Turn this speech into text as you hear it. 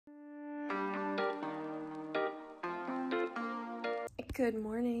Good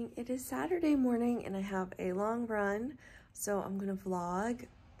morning. It is Saturday morning and I have a long run, so I'm gonna vlog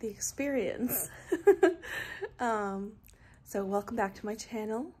the experience. So welcome back to my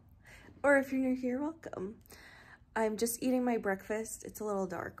channel, or if you're new here, welcome. I'm just eating my breakfast. It's a little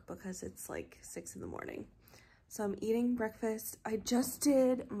dark because it's like 6 in the morning. So I'm eating breakfast. I just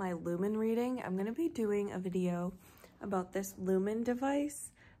did my Lumen reading. I'm gonna be doing a video about this Lumen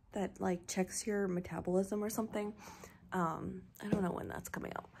device that like checks your metabolism or something. I don't know when that's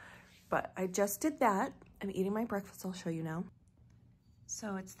coming out, but I just did that. I'm eating my breakfast. I'll show you now.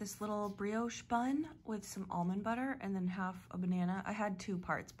 So it's this little brioche bun with some almond butter and then half a banana. I had 2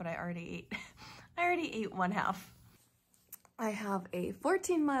 parts, but I already ate one half. I have a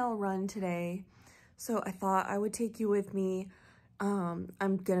 14-mile run today, so I thought I would take you with me.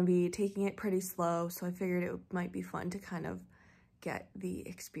 I'm gonna be taking it pretty slow, so I figured it might be fun to kind of get the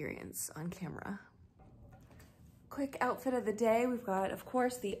experience on camera. Quick outfit of the day. We've got, of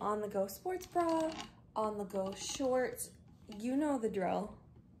course, the on-the-go sports bra, on-the-go shorts. You know the drill.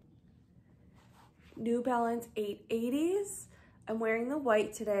 New Balance 880s. I'm wearing the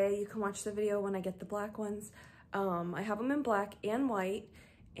white today. You can watch the video when I get the black ones. I have them in black and white,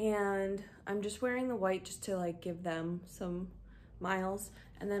 and I'm just wearing the white just to like give them some miles.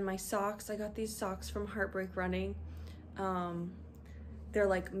 And then my socks, I got these socks from Heartbreak Running. They're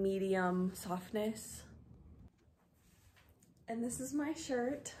like medium softness. And this is my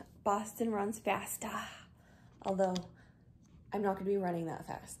shirt, Boston runs faster. Although I'm not gonna be running that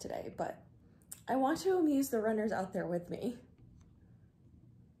fast today, but I want to amuse the runners out there with me.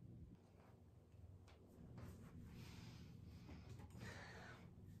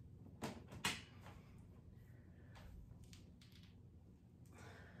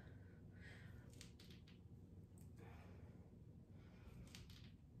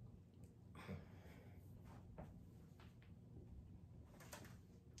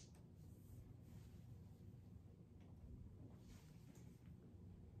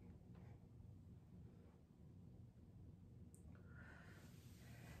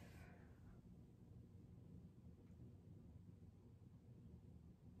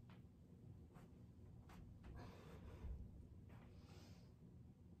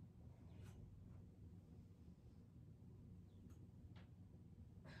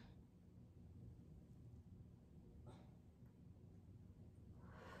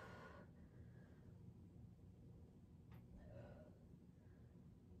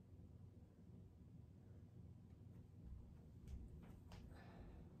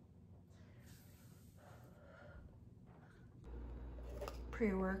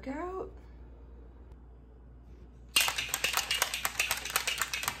 Pre-workout.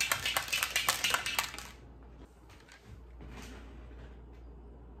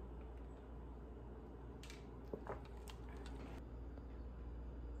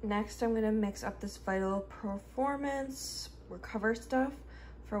 Next, I'm gonna mix up this Vital Performance Recover stuff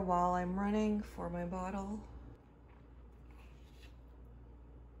for while I'm running for my bottle.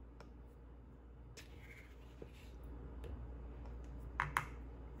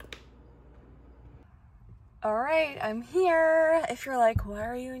 All right, I'm here. If you're like, why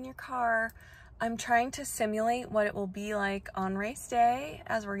are you in your car? I'm trying to simulate what it will be like on race day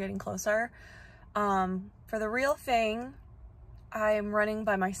as we're getting closer. For the real thing, I'm running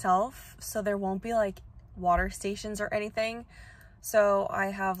by myself, so there won't be like water stations or anything. So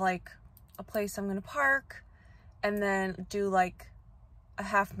I have like a place I'm gonna park and then do like a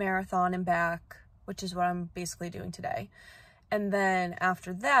half marathon and back, which is what I'm basically doing today. And then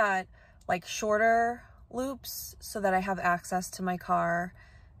after that, like shorter loops so that I have access to my car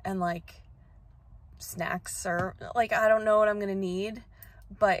and like snacks, or like I don't know what I'm gonna need,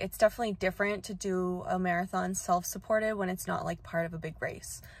 but it's definitely different to do a marathon self-supported when it's not like part of a big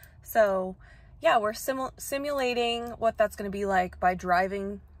race. So yeah, we're simulating what that's gonna be like by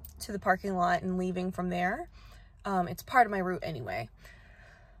driving to the parking lot and leaving from there. It's part of my route anyway.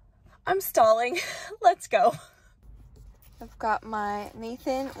 I'm stalling. Let's go. I've got my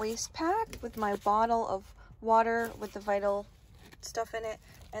Nathan waist pack with my bottle of water with the Vital stuff in it.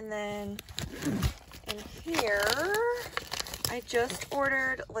 And then in here, I just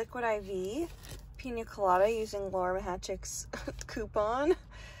ordered Liquid IV Pina Colada using Laura Mahatchik's coupon.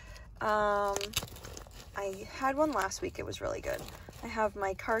 I had one last week. It was really good. I have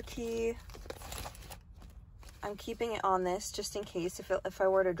my car key. I'm keeping it on this just in case if I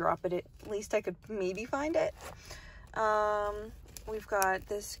were to drop it, at least I could maybe find it. We've got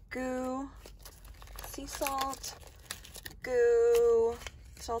this goo, sea salt, goo,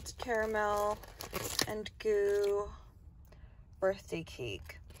 salted caramel, and goo birthday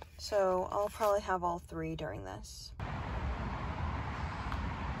cake. So I'll probably have all 3 during this.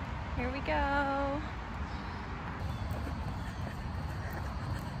 Here we go.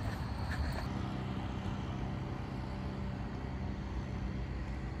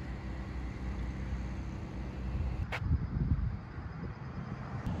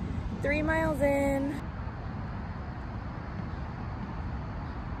 Three miles in.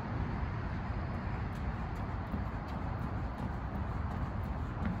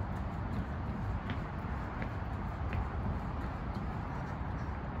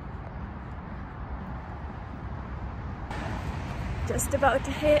 Just about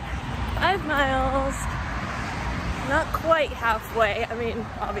to hit 5 miles. Not quite halfway, I mean,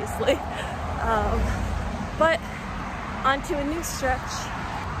 obviously. But onto a new stretch.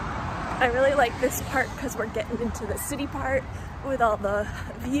 I really like this part because we're getting into the city part with all the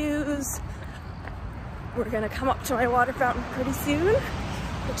views. We're gonna come up to my water fountain pretty soon,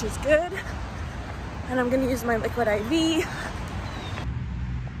 which is good. And I'm gonna use my liquid IV.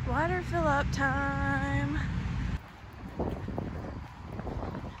 Water fill up time.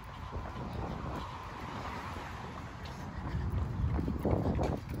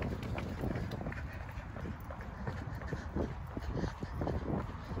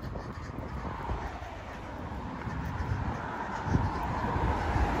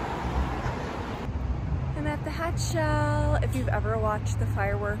 At the Hatch Shell, if you've ever watched the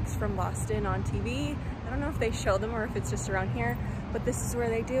fireworks from Boston on TV, I don't know if they show them or if it's just around here, but this is where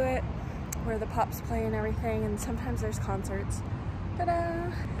they do it, where the pops play and everything, and sometimes there's concerts.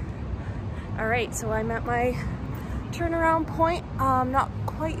 Ta-da! All right, so I'm at my turnaround point. Not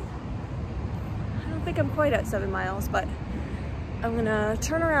quite, I don't think I'm quite at 7 miles, but I'm gonna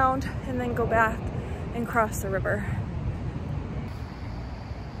turn around and then go back and cross the river.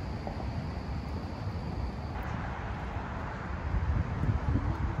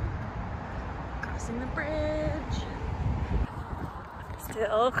 Crossing the bridge.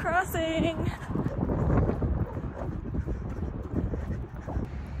 Still crossing.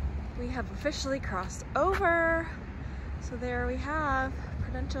 We have officially crossed over. So there we have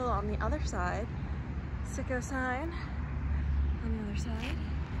Prudential on the other side. Sicko sign on the other side.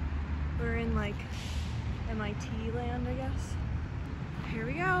 We're in like MIT land, I guess. Here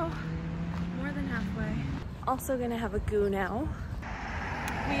we go. More than halfway. Also gonna have a goo now.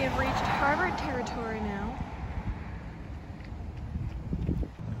 We have reached Harvard territory now.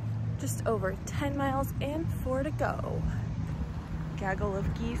 Just over 10 miles and 4 to go. Gaggle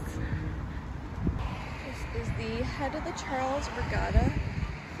of geese. This is the head of the Charles Regatta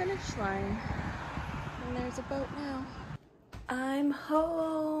finish line. And there's a boat now. I'm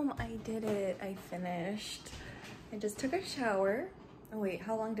home. I did it. I finished. I just took a shower. Oh wait,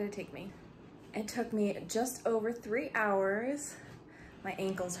 how long did it take me? It took me just over 3 hours. My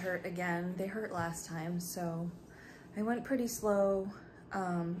ankles hurt again. They hurt last time, so I went pretty slow.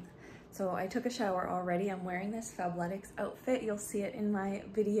 So I took a shower already. I'm wearing this Fabletics outfit. You'll see it in my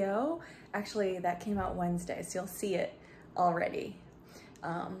video. Actually, that came out Wednesday, so you'll see it already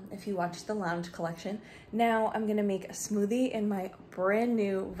if you watch the lounge collection. Now I'm gonna make a smoothie in my brand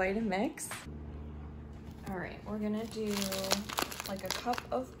new Vitamix. All right, we're gonna do like a cup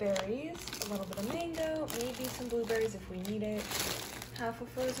of berries, a little bit of mango, maybe some blueberries if we need it, half a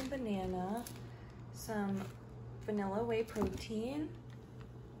frozen banana, some vanilla whey protein.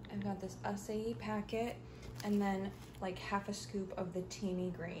 I've got this acai packet, and then like half a scoop of the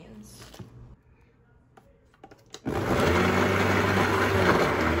teeny greens.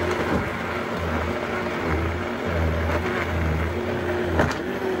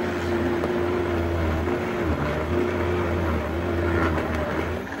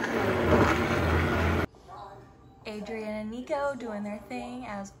 Adrian and Nico doing their thing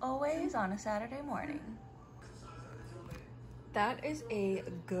as always on a Saturday morning. That is a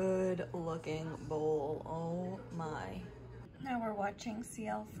good looking bowl, oh my. Now we're watching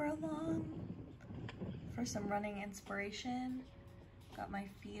CL Furlong for some running inspiration. Got my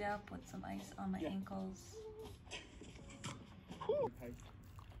feet up with some ice on my ankles.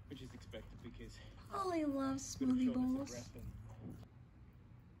 Which is expected because Holly loves smoothie bowls.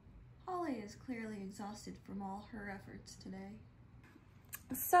 Holly is clearly exhausted from all her efforts today.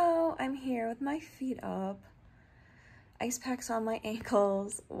 So I'm here with my feet up, ice packs on my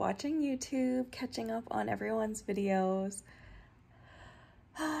ankles, watching YouTube, catching up on everyone's videos,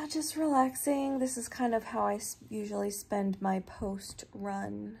 just relaxing. This is kind of how I usually spend my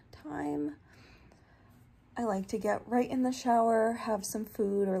post-run time. I like to get right in the shower, have some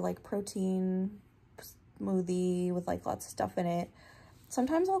food or like protein smoothie with like lots of stuff in it.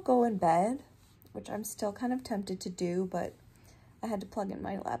 Sometimes I'll go in bed, which I'm still kind of tempted to do, but I had to plug in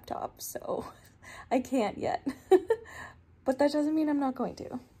my laptop, so I can't yet. But that doesn't mean I'm not going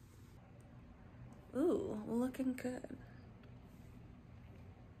to. Ooh, looking good.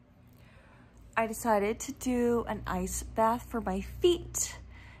 I decided to do an ice bath for my feet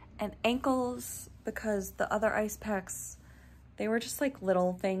and ankles because the other ice packs, they were just like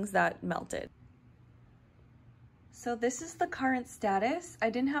little things that melted. So this is the current status. I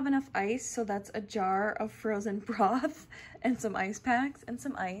didn't have enough ice, so that's a jar of frozen broth and some ice packs and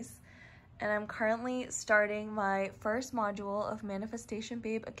some ice. And I'm currently starting my first module of Manifestation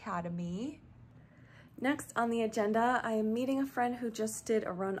Babe Academy. Next on the agenda, I am meeting a friend who just did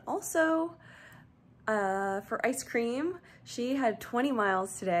a run also for ice cream. She had 20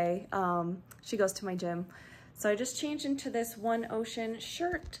 miles today. She goes to my gym. So I just changed into this One Ocean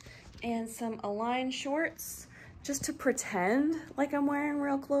shirt and some Align shorts just to pretend like I'm wearing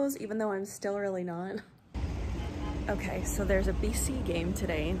real clothes, even though I'm still really not. Okay, so there's a BC game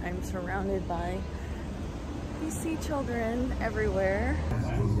today and I'm surrounded by BC children everywhere.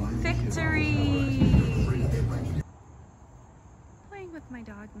 Victory! Playing with my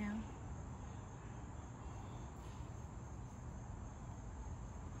dog now.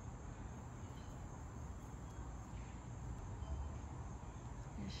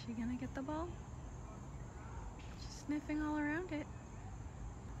 Is she gonna get the ball? She's sniffing all around it.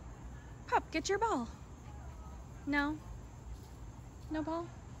 Pup, get your ball. No? No ball?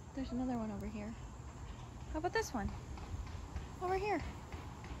 There's another one over here. How about this one? Over here.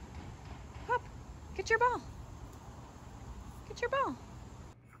 Pup, get your ball. Get your ball.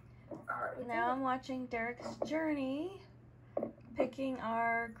 Now I'm watching Derek's journey, picking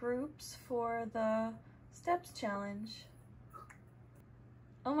our groups for the steps challenge.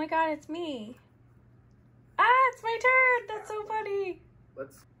 Oh my god, it's me. Ah, it's my turn. That's so funny.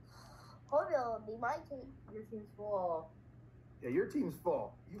 Let's. Hope it'll be my team. Your team's full. Yeah, your team's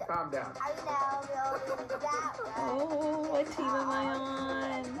full. You calm down. I know, we'll do that. Oh, what team am I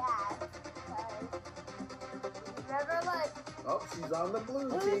on? Remember, like, Oh, she's on the blue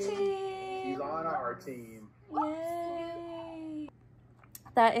Blue team. team. She's on our team. Yay.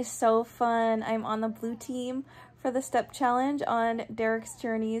 That is so fun. I'm on the blue team for the step challenge on Derek's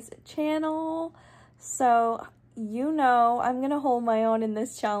Journey's channel. So, you know, I'm gonna hold my own in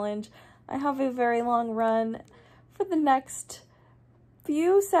this challenge. I have a very long run for the next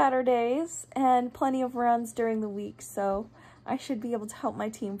few Saturdays and plenty of runs during the week, so I should be able to help my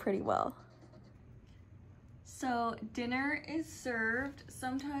team pretty well. So dinner is served.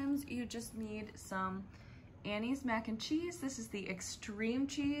 Sometimes you just need some Annie's mac and cheese. This is the extreme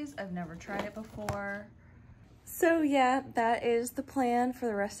cheese. I've never tried it before. So yeah, that is the plan for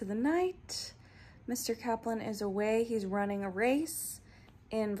the rest of the night. Mr. Kaplan is away. He's running a race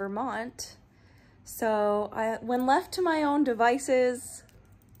in Vermont. So when left to my own devices,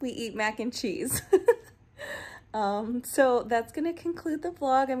 we eat mac and cheese. So that's gonna conclude the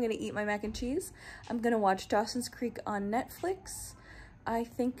vlog. I'm gonna eat my mac and cheese. I'm gonna watch Dawson's Creek on Netflix. I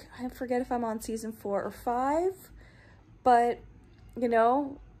forget if I'm on season 4 or 5, but you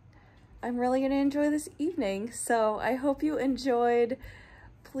know, I'm really gonna enjoy this evening. So I hope you enjoyed.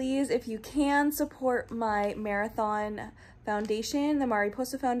 Please, if you can, support my marathon foundation, the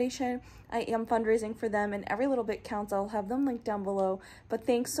Mariposa Foundation. I am fundraising for them and every little bit counts. I'll have them linked down below. But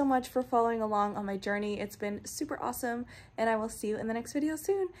thanks so much for following along on my journey. It's been super awesome and I will see you in the next video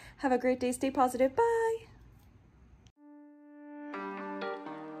soon. Have a great day. Stay positive. Bye.